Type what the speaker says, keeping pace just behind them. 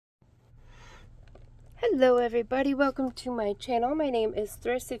Hello everybody, welcome to my channel. My name is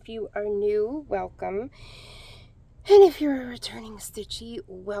Thryss. If you are new, welcome. And if you're a returning stitchy,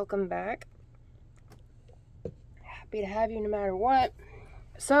 welcome back. Happy to have you no matter what.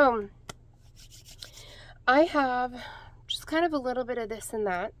 So, I have just kind of a little bit of this and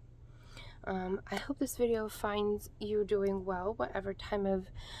that. I hope this video finds you doing well, whatever time of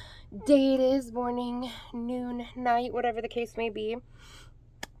day it is, morning, noon, night, whatever the case may be.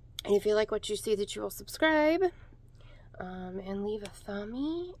 And if you like what you see, that you will subscribe and leave a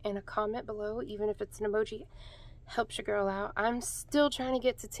thumbie and a comment below, even if it's an emoji. Helps your girl out. I'm still trying to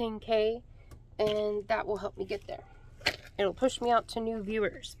get to 10K, and that will help me get there. It'll push me out to new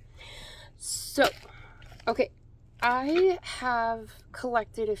viewers. So, okay, I have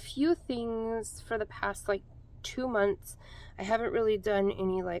collected a few things for the past like 2 months. I haven't really done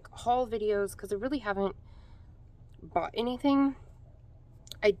any like haul videos because I really haven't bought anything.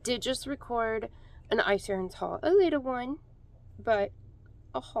 I did just record an ice yarns haul, a little one, but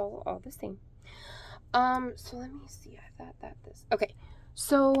a haul all the same. So let me see, I thought that this, okay,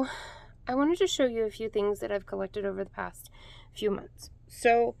 so I wanted to show you a few things that I've collected over the past few months.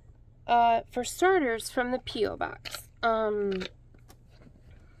 So, for starters, from the P.O. box, let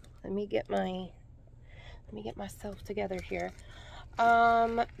me get myself together here.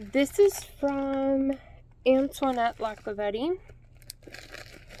 This is from Antoinette Laclavetti.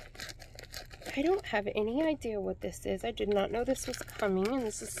 I don't have any idea what this is. I did not know this was coming, and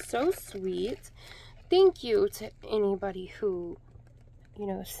this is so sweet. Thank you to anybody who, you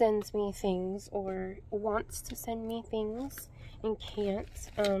know, sends me things or wants to send me things and can't.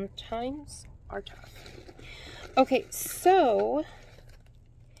 Times are tough. Okay, so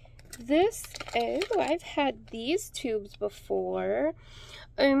this is, oh, I've had these tubes before.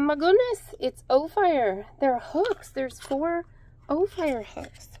 Oh my goodness, it's O-Fire. They're hooks. There's 4 O-Fire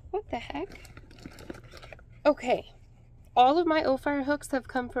hooks. What the heck? Okay, all of my O-Fire hooks have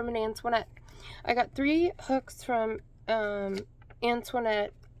come from an Antoinette. I got 3 hooks from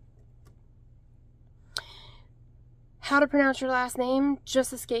Antoinette. How to pronounce your last name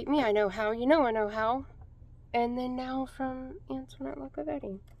just escaped me. I know how. You know I know how. And then now from Antoinette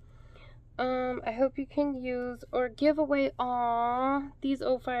Laclavetti. I hope you can use or give away these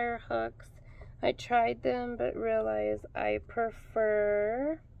O-Fire hooks. I tried them but realized I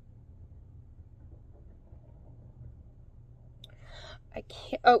prefer...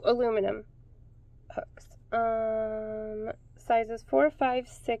 aluminum hooks. Sizes 4, 5,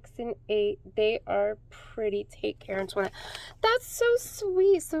 6, and 8. They are pretty. Take care, Antoinette. That's so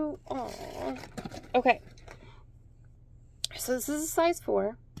sweet. So, aww. Okay. So this is a size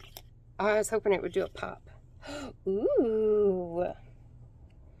 4. I was hoping it would do a pop. Ooh.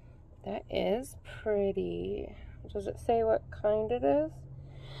 That is pretty. Does it say what kind it is?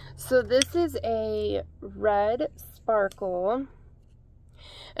 So this is a red sparkle.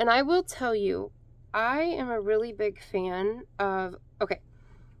 And I will tell you, I am a really big fan of, okay,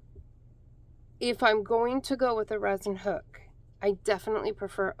 if I'm going to go with a resin hook, I definitely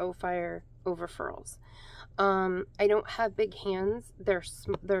prefer O-Fire over furls. I don't have big hands. They're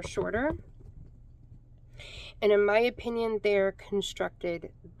shorter. And in my opinion, they're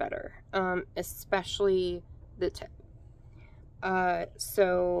constructed better, especially the tip.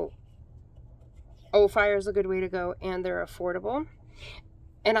 So O-Fire is a good way to go, and they're affordable.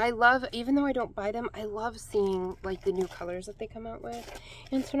 And I love, even though I don't buy them, I love seeing like the new colors that they come out with.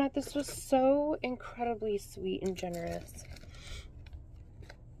 Antoinette, this was so incredibly sweet and generous.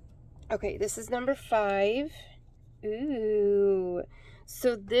 Okay, this is number 5. Ooh.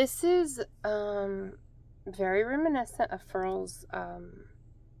 So this is very reminiscent of Furl's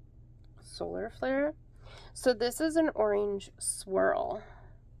Solar Flare. So this is an orange swirl.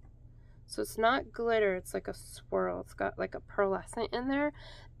 So it's not glitter, it's like a swirl. It's got like a pearlescent in there.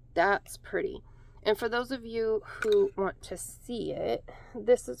 That's pretty. And for those of you who want to see it,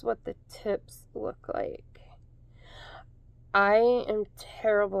 this is what the tips look like. I am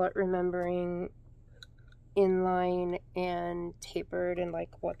terrible at remembering inline and tapered and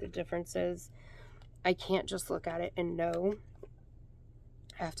like what the difference is. I can't just look at it and know.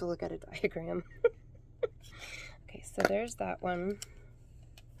 I have to look at a diagram. Okay, so there's that one.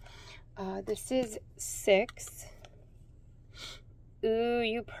 This is 6. Ooh,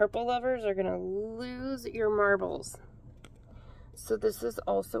 you purple lovers are gonna lose your marbles. So this is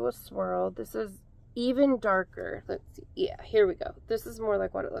also a swirl. This is even darker. Let's see. Yeah, here we go. This is more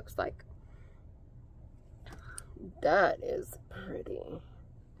like what it looks like. That is pretty.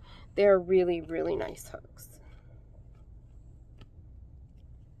 They're really, really nice hooks.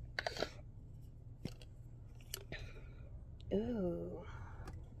 Ooh.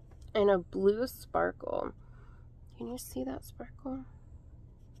 and a blue sparkle. Can you see that sparkle?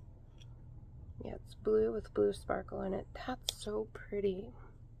 Yeah, it's blue with blue sparkle in it. That's so pretty.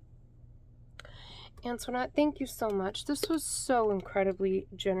 Antoinette, thank you so much. This was so incredibly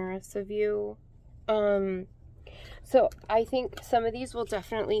generous of you. So I think some of these will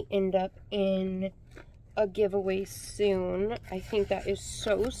definitely end up in a giveaway soon. I think that is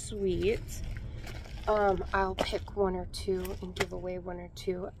so sweet. I'll pick one or two and give away one or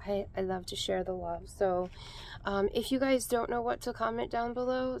two. I love to share the love. So if you guys don't know what to comment down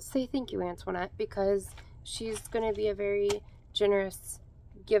below, say thank you, Antoinette, because she's going to be a very generous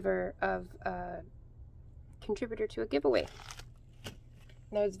giver of contributor to a giveaway.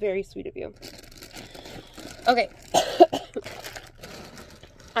 That was very sweet of you. Okay.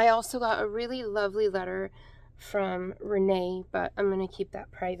 I also got a really lovely letter from Renee, but I'm going to keep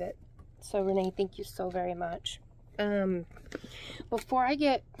that private. So Renee, thank you so very much. Before I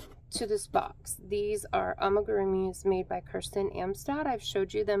get to this box, these are amigurumis made by Kirsten Amstad. I've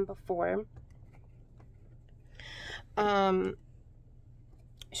showed you them before.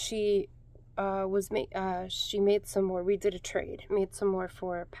 She made some more. We did a trade. Made some more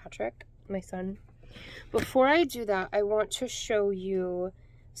for Patrick, my son. Before I do that, I want to show you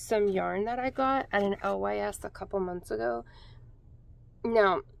some yarn that I got at an LYS a couple months ago.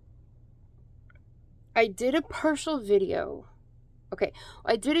 Now, I did a partial video. Okay,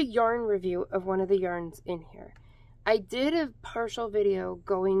 I did a yarn review of one of the yarns in here. I did a partial video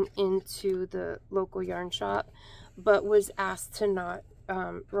going into the local yarn shop, but was asked to not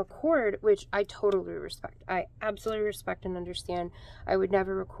record, which I totally respect. I absolutely respect and understand. I would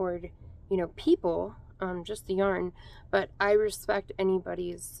never record, you know, people, just the yarn, but I respect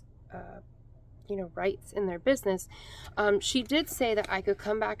anybody's, you know, rights in their business. She did say that I could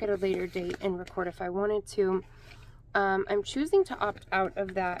come back at a later date and record if I wanted to. I'm choosing to opt out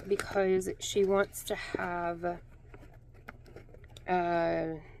of that because she wants to have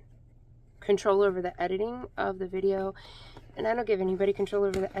control over the editing of the video, and I don't give anybody control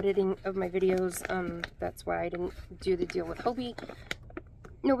over the editing of my videos. That's why I didn't do the deal with Hobie.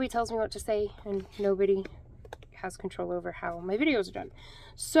 Nobody tells me what to say, and nobody has control over how my videos are done.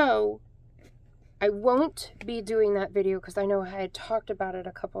 So I won't be doing that video because I know I had talked about it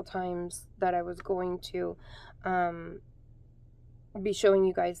a couple times that I was going to be showing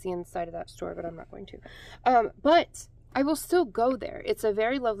you guys the inside of that store, but I'm not going to. But I will still go there. It's a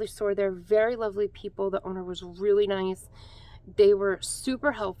very lovely store. They're very lovely people. The owner was really nice. They were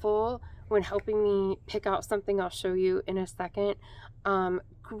super helpful when helping me pick out something I'll show you in a second.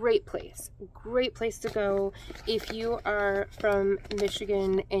 Great place to go if you are from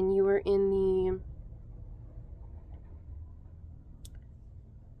Michigan and you are in the,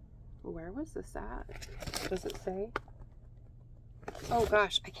 where was this at? Does it say? Oh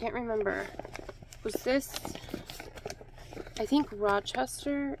gosh, I can't remember. Was this, I think,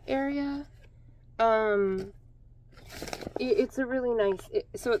 Rochester area? It's a really nice,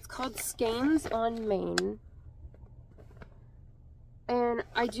 so it's called Skeins on Main. And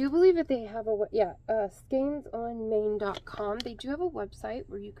I do believe that they have a, skeinsonmain.com. They do have a website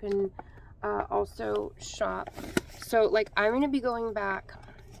where you can also shop. So, like, I'm going to be going back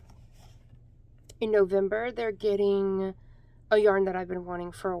in November. They're getting a yarn that I've been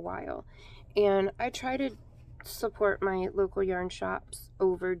wanting for a while. And I try to support my local yarn shops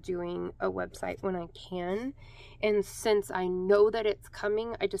over doing a website when I can. And since I know that it's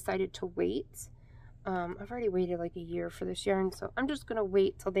coming, I decided to wait. I've already waited like a year for this yarn, so I'm just gonna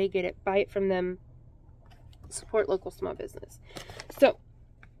wait till they get it, buy it from them, support local small business. So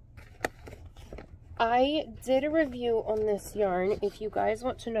I did a review on this yarn. If you guys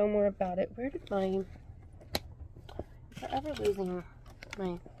want to know more about it, where did my, I'm forever losing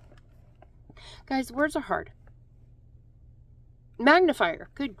my, guys, words are hard. Magnifier,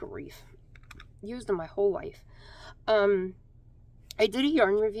 good grief, used them my whole life. I did a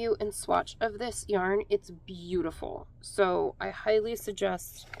yarn review and swatch of this yarn. It's beautiful. So I highly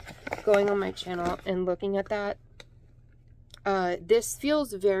suggest going on my channel and looking at that. This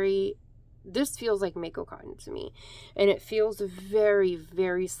feels like Mako cotton to me. And it feels very,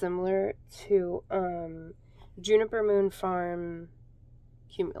 very similar to Juniper Moon Farm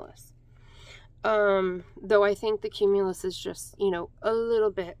Cumulus. Though I think the Cumulus is just, you know, a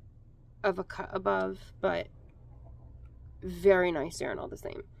little bit of a cut above, but very nice yarn all the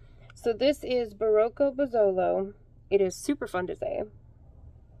same. So this is Barocco Bozzolo. It is super fun to say.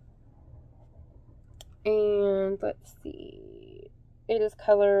 And let's see. It is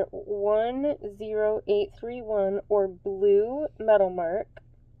color 10831 or blue metal mark.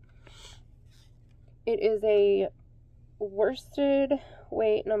 It is a worsted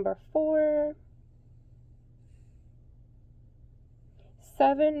weight number 4.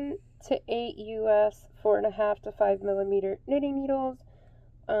 7 to 8 US 4.5 to 5 millimeter knitting needles,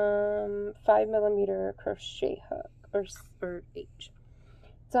 5 millimeter crochet hook or H.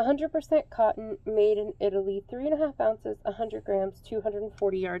 It's 100% cotton, made in Italy, 3.5 ounces, 100 grams,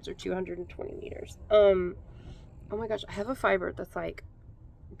 240 yards or 220 meters. Oh my gosh, I have a fiber that's like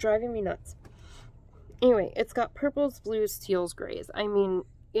driving me nuts. Anyway, it's got purples, blues, teals, grays. I mean,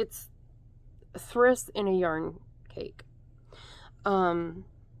 it's Thryss in a yarn cake.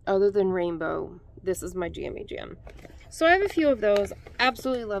 Other than rainbow, this is my jammy jam. So I have a few of those.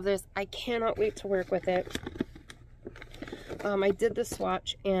 Absolutely love this. I cannot wait to work with it. I did the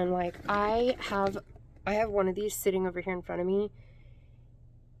swatch, and like I have one of these sitting over here in front of me,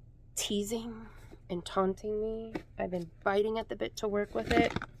 teasing and taunting me. I've been biting at the bit to work with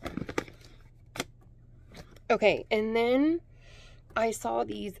it. Okay, and then I saw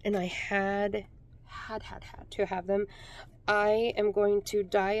these and I had to have them. I am going to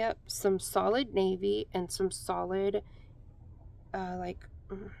dye up some solid navy and some solid,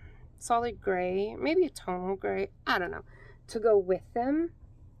 solid gray, maybe a tonal gray, I don't know, to go with them.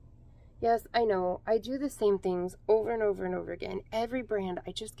 Yes, I know, I do the same things over and over and over again. Every brand,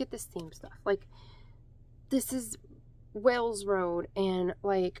 I just get the same stuff. Like, this is Wales Road, and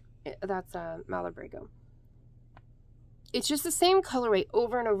like, that's Malabrigo. It's just the same colorway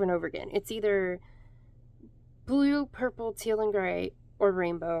over and over and over again. It's either blue, purple, teal, and gray, or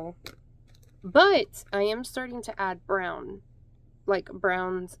rainbow. But I am starting to add brown, like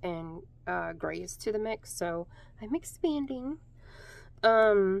browns and grays to the mix, so I'm expanding.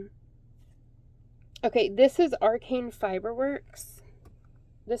 Okay, this is Arcane Fiberworks.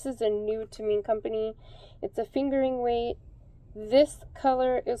 This is a new to me company. It's a fingering weight. This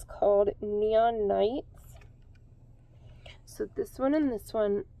color is called Neon Nights. So this one and this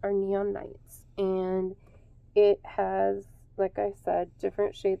one are Neon Nights, and it has, like I said,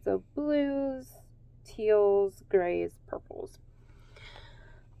 different shades of blues, teals, grays, purples.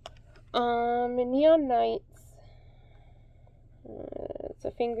 Neon Nights, it's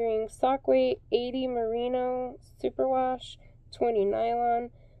a fingering sock weight, 80 merino superwash, 20 nylon,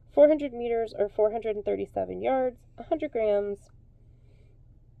 400 meters or 437 yards, 100 grams,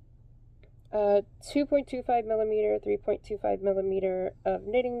 2.25 millimeter, 3.25 millimeter of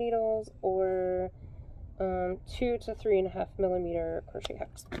knitting needles, or 2 to 3.5 millimeter crochet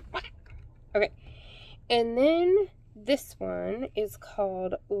hooks. Okay, and then this one is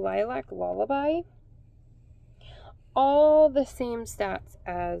called Lilac Lullaby. All the same stats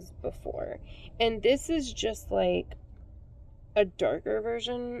as before, and this is just like a darker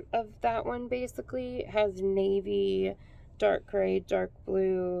version of that one. Basically, it has navy, dark gray, dark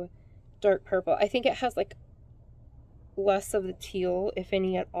blue, dark purple. I think it has like less of the teal, if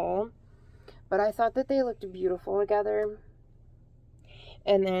any at all, but I thought that they looked beautiful together.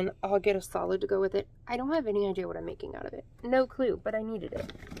 And then I'll get a solid to go with it. I don't have any idea what I'm making out of it. No clue, but I needed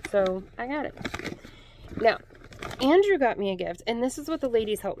it, so I got it. Now, Andrew got me a gift, and this is what the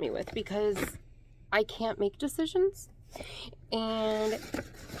ladies helped me with, because I can't make decisions, and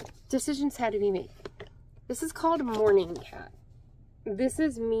decisions had to be made. This is called Morning Cat. This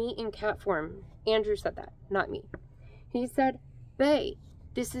is me in cat form. Andrew said that, not me. He said, "Bae,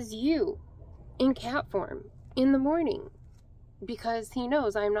 this is you in cat form in the morning," because he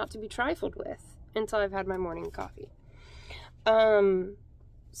knows I am not to be trifled with until I've had my morning coffee.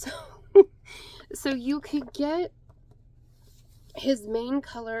 So you could get his main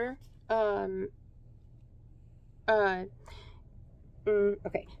color.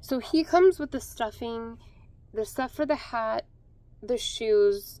 Okay, so he comes with the stuffing, the stuff for the hat, the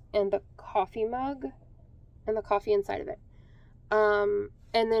shoes, and the coffee mug, and the coffee inside of it.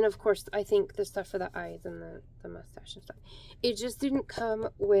 And then, of course, I think the stuff for the eyes and the mustache and stuff. It just didn't come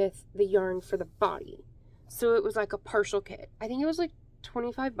with the yarn for the body. So it was like a partial kit. I think it was like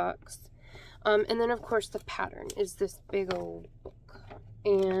 25 bucks. And then, of course, the pattern is this big old book.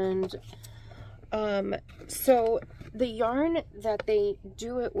 And so the yarn that they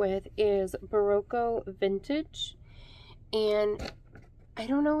do it with is Barocco Vintage. And I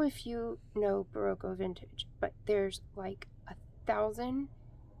don't know if you know Barocco Vintage, but there's like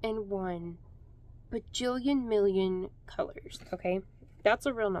 1,001 bajillion million colors, okay? That's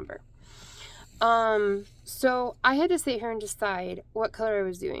a real number. So I had to sit here and decide what color I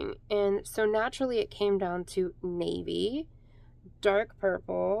was doing. And so naturally it came down to navy, dark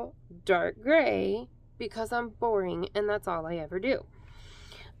purple, dark gray, because I'm boring and that's all I ever do.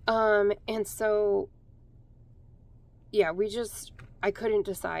 And so, yeah, I couldn't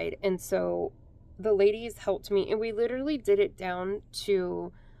decide. And so the ladies helped me, and we literally did it down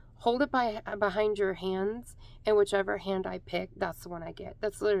to hold it behind your hands, and whichever hand I pick, that's the one I get.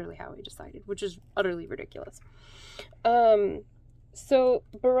 That's literally how we decided, which is utterly ridiculous. So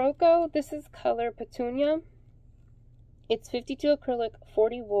Barocco, this is color Petunia. It's 52 acrylic,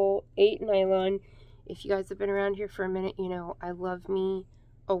 40 wool, 8 nylon. If you guys have been around here for a minute, you know I love me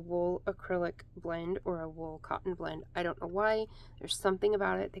a wool acrylic blend or a wool cotton blend. I don't know why. There's something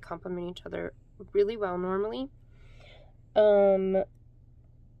about it. They complement each other really well normally.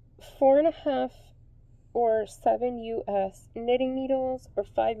 4.5 or 7 US knitting needles, or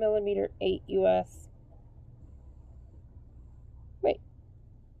 5mm 8 US. Wait.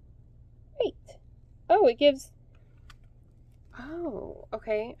 Oh, it gives... Oh,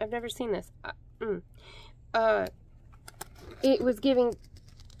 okay. I've never seen this. It was giving...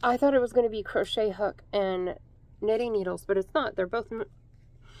 I thought it was going to be crochet hook and knitting needles, but it's not. They're both...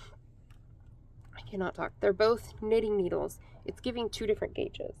 I cannot talk. They're both knitting needles. It's giving 2 different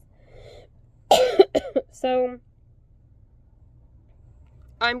gauges. So,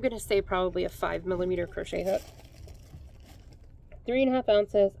 I'm going to say probably a 5mm crochet hook. 3.5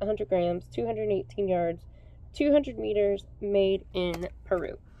 ounces, 100 grams, 218 yards, 200 meters, made in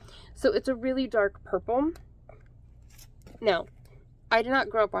Peru. So it's a really dark purple. Now, I did not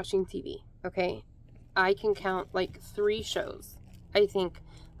grow up watching TV, okay? I can count like 3 shows, I think,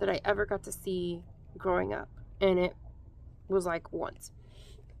 that I ever got to see growing up. And it was like once.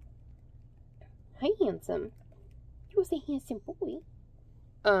 Hi, handsome. You was a handsome boy.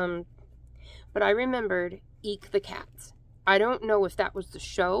 But I remembered Eek the Cat. I don't know if that was the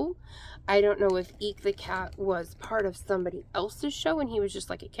show. I don't know if Eek the Cat was part of somebody else's show and he was just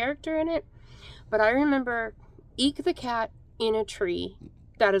like a character in it. But I remember Eek the Cat in a tree.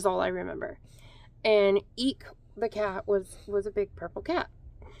 That is all I remember. And Eek the Cat was a big purple cat.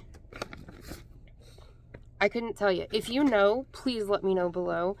 I couldn't tell you. If you know, please let me know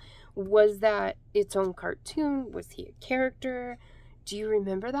below. Was that its own cartoon? Was he a character? Do you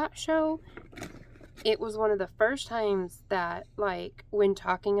remember that show? It was one of the first times that, like, when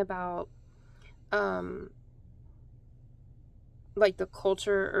talking about, like, the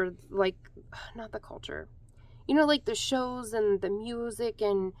culture, or, like, not the culture. You know, like, the shows and the music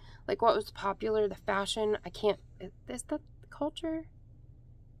and, like, what was popular, the fashion. I can't, is that the culture?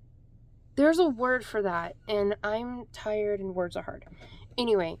 There's a word for that, and I'm tired and words are hard.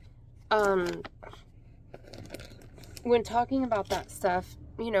 Anyway, when talking about that stuff,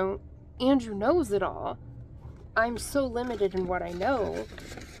 you know, Andrew knows it all. I'm so limited in what I know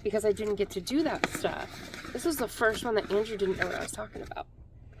because I didn't get to do that stuff. This was the first one that Andrew didn't know what I was talking about.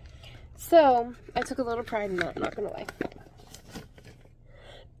 So, I took a little pride in that, I'm not gonna lie.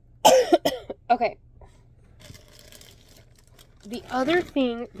 Okay. The other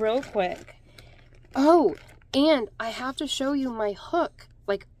thing, real quick. Oh, and I have to show you my hook.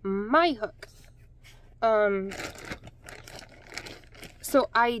 Like, my hook. So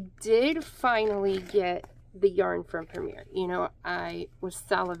I did finally get the yarn from Premier. You know, I was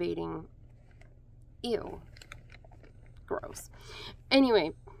salivating. Ew. Gross.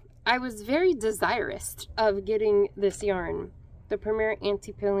 Anyway, I was very desirous of getting this yarn. The Premier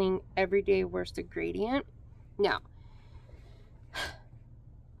Anti-Pilling Everyday Worsted Gradient. Now,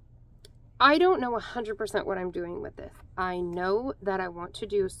 I don't know 100% what I'm doing with this. I know that I want to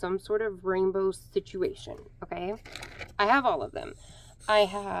do some sort of rainbow situation, okay? I have all of them. I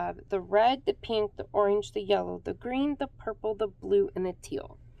have the red, the pink, the orange, the yellow, the green, the purple, the blue, and the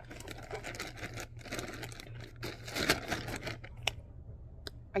teal.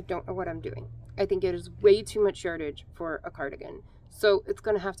 I don't know what I'm doing. I think it is way too much yardage for a cardigan. So it's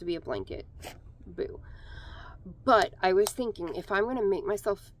going to have to be a blanket. Boo. But I was thinking, if I'm going to make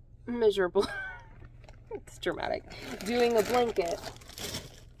myself miserable, it's dramatic, doing a blanket,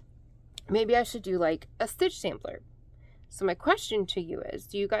 maybe I should do like a stitch sampler. So my question to you is,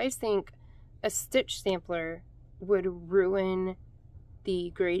 do you guys think a stitch sampler would ruin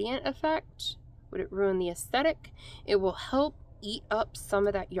the gradient effect? Would it ruin the aesthetic? It will help eat up some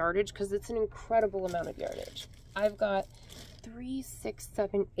of that yardage because it's an incredible amount of yardage. I've got 3, 6,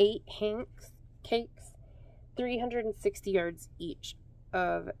 7, 8 cakes, 360 yards each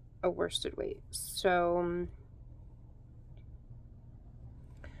of a worsted weight. So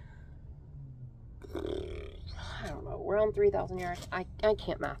I don't know, we're on 3,000 yards. I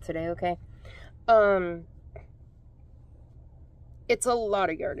can't math today, okay? It's a lot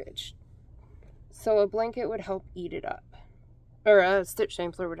of yardage. So a blanket would help eat it up. Or a stitch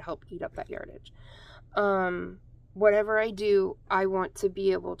sampler would help eat up that yardage. Whatever I do, I want to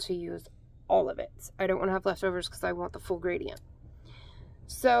be able to use all of it. I don't want to have leftovers because I want the full gradient.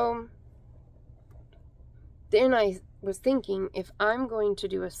 So then I was thinking, if I'm going to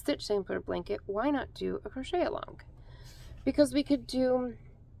do a stitch sampler blanket, why not do a crochet along? Because we could do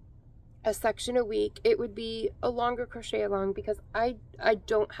a section a week. It would be a longer crochet along because I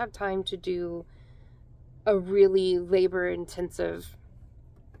don't have time to do a really labor intensive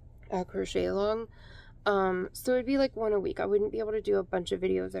crochet along. So it'd be like one a week. I wouldn't be able to do a bunch of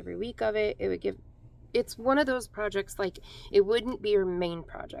videos every week of it. It would give, it's one of those projects, like, it wouldn't be your main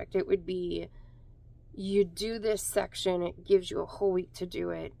project. It would be, you do this section, it gives you a whole week to do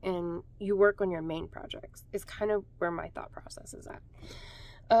it, and you work on your main projects. Is kind of where my thought process is at.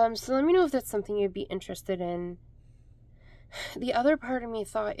 So let me know if that's something you'd be interested in. The other part of me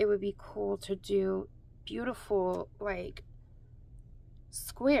thought it would be cool to do beautiful, like,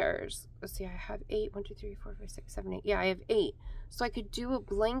 squares. Let's see, I have 8. 1, 2, 3, 4, 5, 6, 7, 8. Yeah, I have 8. So I could do a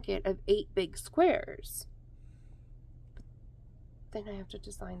blanket of 8 big squares. But then I have to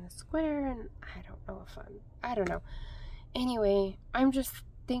design the square, and I don't know if I don't know. Anyway, I'm just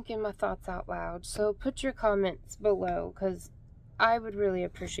thinking my thoughts out loud. So put your comments below, because I would really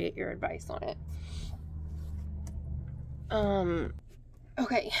appreciate your advice on it.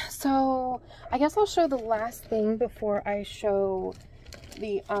 Okay, so I guess I'll show the last thing before I show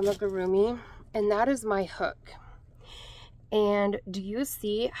the amigurumi, and that is my hook. And do you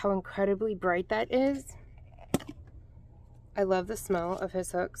see how incredibly bright that is? I love the smell of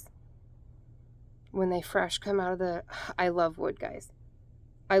his hooks when they fresh come out of the... I love wood, guys.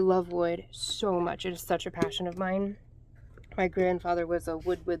 I love wood so much. It is such a passion of mine. My grandfather was a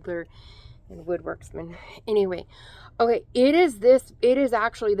wood whittler and woodworksman. Anyway, okay, it is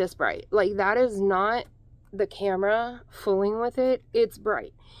actually this bright. Like, that is not the camera fooling with it. It's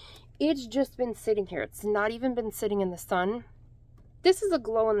bright. It's just been sitting here. It's not even been sitting in the sun. This is a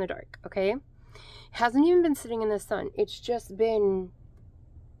glow in the dark, okay? Hasn't even been sitting in the sun. It's just been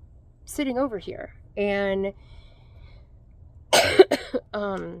sitting over here. And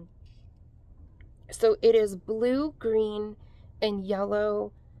so it is blue, green, and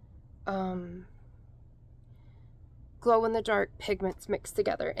yellow glow-in-the-dark pigments mixed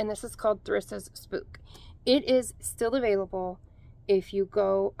together. And this is called Thryss's Spook. It is still available. If you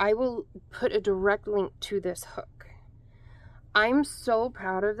go, I will put a direct link to this hook. I'm so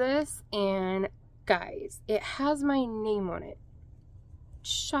proud of this, and guys, it has my name on it.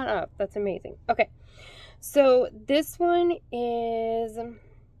 Shut up. That's amazing. Okay, so this one is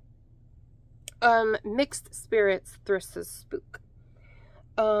Mixed Spirits Thryss's Spook.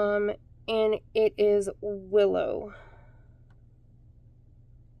 And it is willow.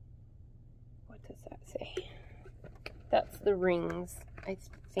 What does that say? That's the rings. I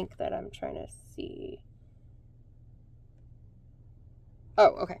think that I'm trying to see.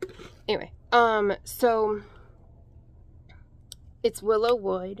 Oh, okay. Anyway, so it's willow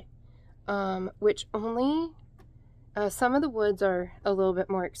wood, which only, some of the woods are a little bit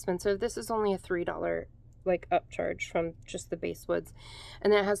more expensive. This is only a $3 like upcharge from just the base woods,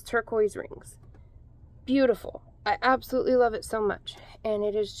 and then it has turquoise rings. Beautiful. I absolutely love it so much, and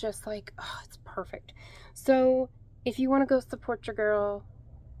it is just like, oh, it's perfect. So if you want to go support your girl,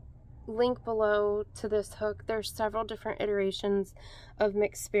 link below to this hook. There's several different iterations of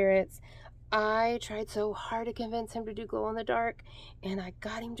Mixed Spirits. I tried so hard to convince him to do glow in the dark, and I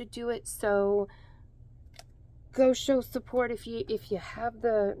got him to do it. So go show support if you have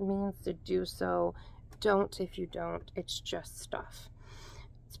the means to do so. Don't if you don't. It's just stuff.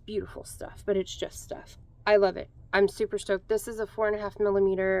 It's beautiful stuff, but it's just stuff. I love it. I'm super stoked. This is a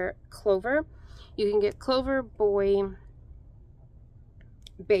 4.5mm clover. You can get clover, boy,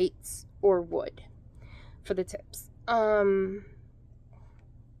 baits, or wood for the tips.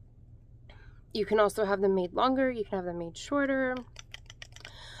 You can also have them made longer. You can have them made shorter.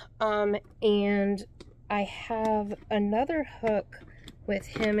 And I have another hook with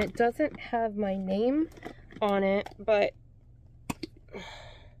him. It doesn't have my name on it, but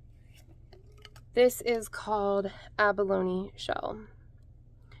this is called Abalone Shell,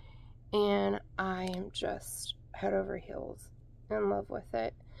 and I am just head over heels in love with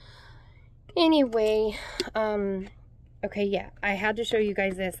it. Anyway, okay, yeah, I had to show you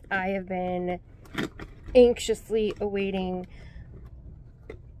guys this. I have been anxiously awaiting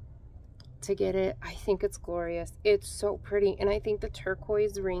to get it. I think it's glorious. It's so pretty, and I think the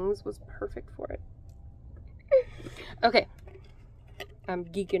turquoise rings was perfect for it. Okay, I'm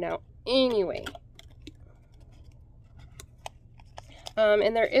geeking out. Anyway,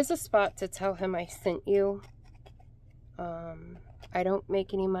 and there is a spot to tell him I sent you. I don't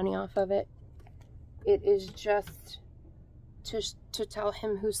make any money off of it. It is just to tell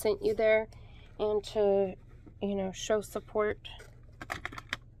him who sent you there, and to, you know, show support.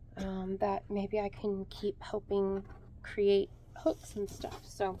 that maybe I can keep helping create hooks and stuff.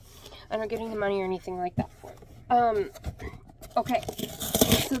 So I'm not getting the money or anything like that for it. Okay,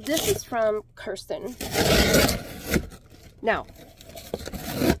 so this is from Kirsten. Now,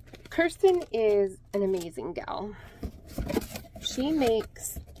 Kirsten is an amazing gal. She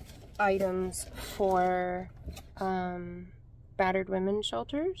makes items for battered women's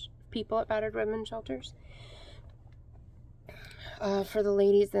shelters, people at battered women's shelters, for the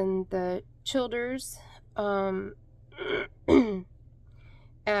ladies and the childers,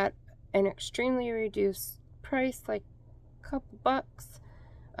 at an extremely reduced price, like a couple bucks,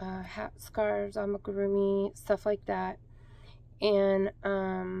 hats, scarves, amigurumi, stuff like that. And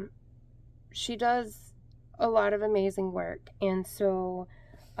she does a lot of amazing work. And so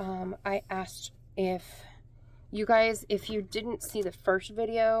I asked if you guys, if you didn't see the first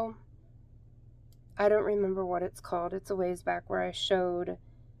video, I don't remember what it's called. It's a ways back where I showed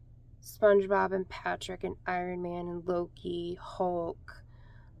SpongeBob and Patrick and Iron Man and Loki, Hulk,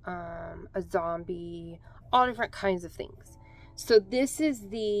 a zombie, all different kinds of things. So this is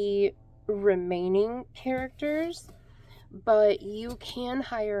the remaining characters, but you can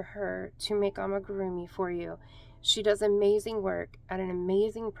hire her to make amigurumi for you. She does amazing work at an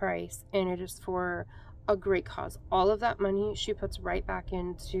amazing price, and it is for a great cause. All of that money she puts right back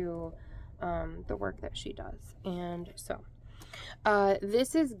into the work that she does. And so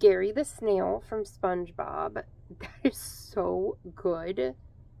this is Gary the Snail from SpongeBob. That is so good.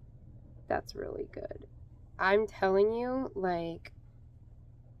 That's really good. I'm telling you, like,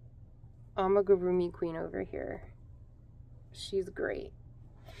 amigurumi queen over here. She's great.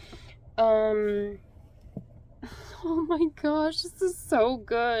 Oh my gosh, this is so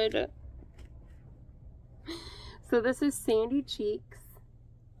good. So this is Sandy Cheeks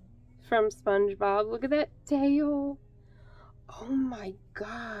from SpongeBob. Look at that tail. Oh my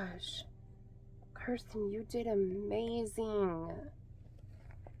gosh. Kirsten, you did amazing.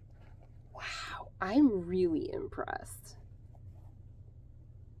 Wow, I'm really impressed.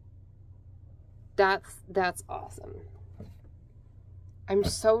 That's awesome. I'm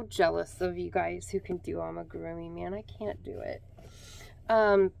so jealous of you guys who can do amigurumi, man. I can't do it.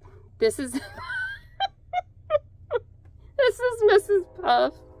 This is this is Mrs.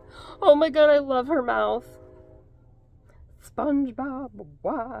 Puff. Oh my god, I love her mouth. SpongeBob,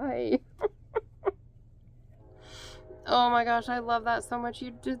 why? Oh my gosh, I love that so much.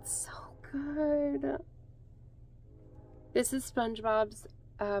 You did so good. This is SpongeBob's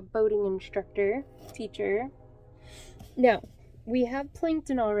boating instructor, teacher. Now, we have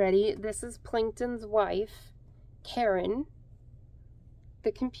Plankton already. This is Plankton's wife, Karen,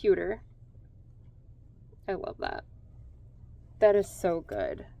 the computer. I love that. That is so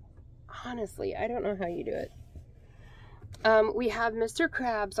good. Honestly, I don't know how you do it. We have Mr.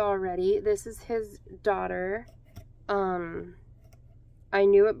 Krabs already. This is his daughter. I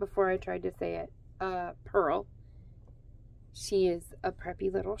knew it before I tried to say it. Pearl. She is a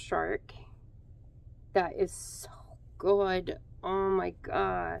preppy little shark. That is so good. Oh my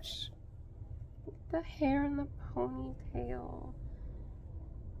gosh. The hair and the ponytail.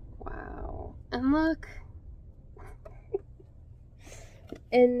 Wow. And look.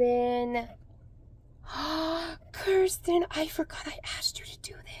 And then, Kirsten, I forgot I asked you to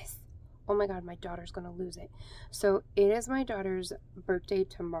do this. Oh my god, my daughter's gonna lose it. So it is my daughter's birthday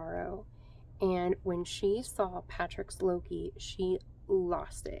tomorrow, and when she saw Patrick's Loki, she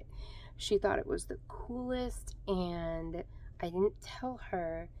lost it. She thought it was the coolest, and I didn't tell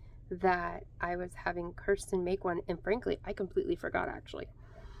her that I was having Kirsten make one, and frankly, I completely forgot actually.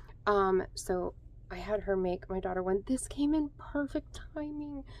 So I had her make my daughter one. This came in perfect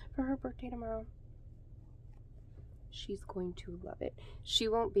timing for her birthday tomorrow. She's going to love it. She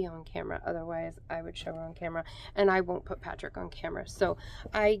won't be on camera, otherwise I would show her on camera, and I won't put Patrick on camera. So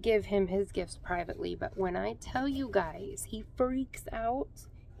I give him his gifts privately, but when I tell you guys, he freaks out.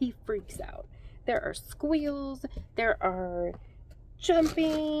 He freaks out. There are squeals, there are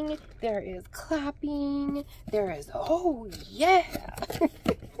jumping, there is clapping, there is, oh yeah.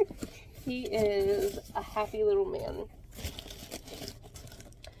 He is a happy little man.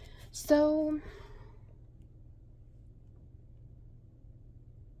 So,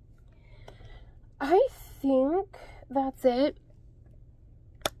 I think that's it.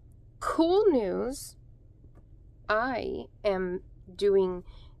 Cool news. I am doing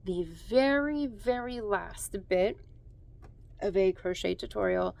the very, very last bit of a crochet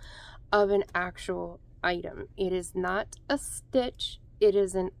tutorial of an actual item. It is not a stitch. It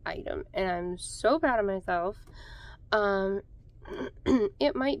is an item, and I'm so proud of myself.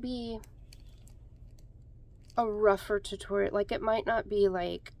 It might be a rougher tutorial, like it might not be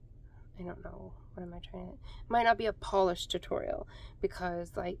like I don't know, what am I trying to, it might not be a polished tutorial,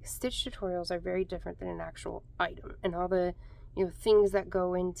 because like stitch tutorials are very different than an actual item and all the, you know, things that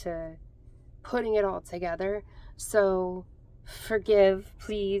go into putting it all together. So forgive,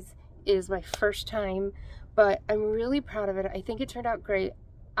 please. It is my first time, but I'm really proud of it. I think it turned out great.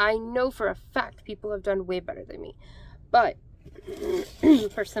 I know for a fact people have done way better than me, but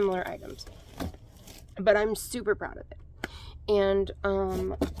for similar items, but I'm super proud of it. And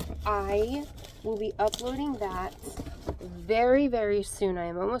I will be uploading that very, very soon. I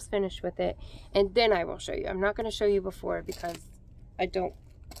am almost finished with it, and then I will show you. I'm not going to show you before because I don't,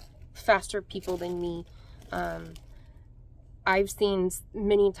 faster people than me. I've seen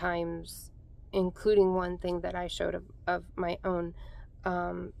many times, including one thing that I showed of my own,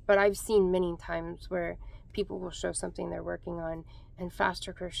 but I've seen many times where people will show something they're working on and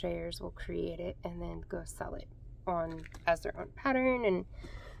faster crocheters will create it and then go sell it on as their own pattern.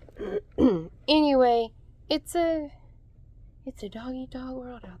 And anyway, it's a dog-eat-dog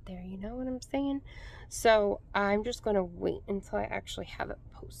world out there, you know what I'm saying? So I'm just gonna wait until I actually have it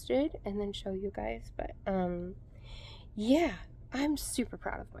posted and then show you guys. But yeah, I'm super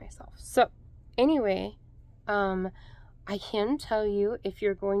proud of myself. So anyway, I can tell you, if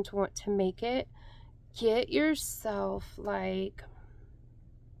you're going to want to make it, get yourself like,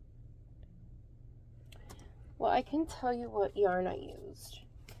 well, I can tell you what yarn I used.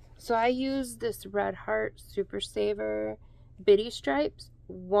 So I used this Red Heart Super Saver Bitty Stripes.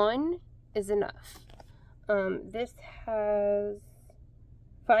 One is enough. This has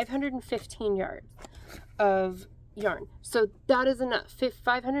 515 yards of yarn. So that is enough.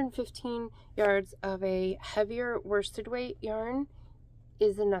 515 yards of a heavier worsted weight yarn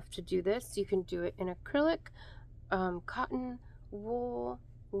is enough to do this. You can do it in acrylic, cotton, wool,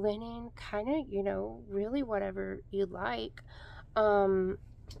 linen, kind of, you know, really whatever you like. And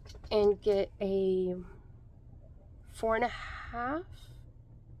get a 4.5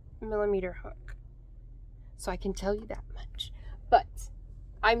 millimeter hook. So I can tell you that much. But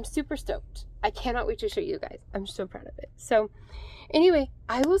I'm super stoked. I cannot wait to show you guys. I'm so proud of it. So anyway,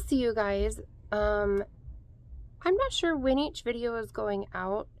 I will see you guys. I'm not sure when each video is going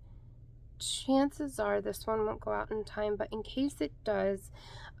out. Chances are this one won't go out in time, but in case it does,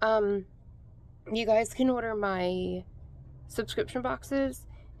 you guys can order my subscription boxes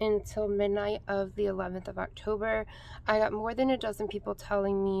until midnight of the 11th of October. I got more than a dozen people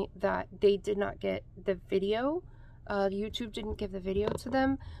telling me that they did not get the video. YouTube didn't give the video to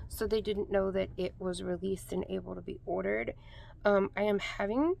them, so they didn't know that it was released and able to be ordered. I am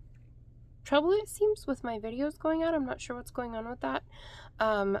having trouble, it seems, with my videos going out. I'm not sure what's going on with that.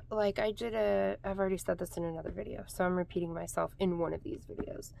 Like I've already said this in another video, so I'm repeating myself in one of these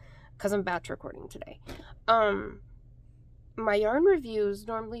videos because I'm batch recording today. My yarn reviews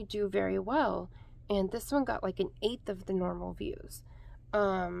normally do very well, and this one got like 1/8 of the normal views.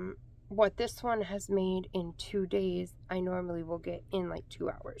 What this one has made in 2 days, I normally will get in like 2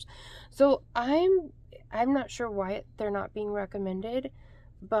 hours. So I'm not sure why they're not being recommended,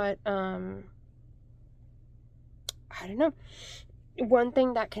 but I don't know. One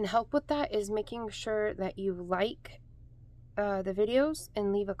thing that can help with that is making sure that you like the videos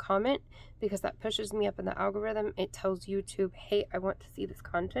and leave a comment, because that pushes me up in the algorithm. It tells YouTube, hey, I want to see this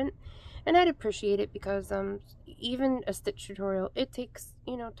content, and I'd appreciate it, because even a stitch tutorial, it takes,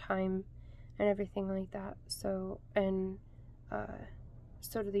 you know, time and everything like that. So, and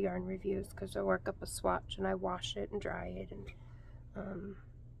so do the yarn reviews, because I work up a swatch and I wash it and dry it, and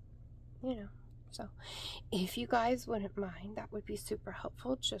you know. So if you guys wouldn't mind, that would be super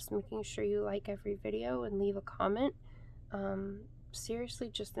helpful, just making sure you like every video and leave a comment. Seriously,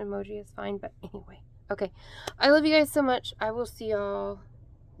 just an emoji is fine. But anyway, okay, I love you guys so much. I will see y'all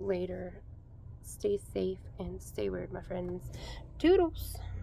later. Stay safe and stay weird, my friends. Toodles.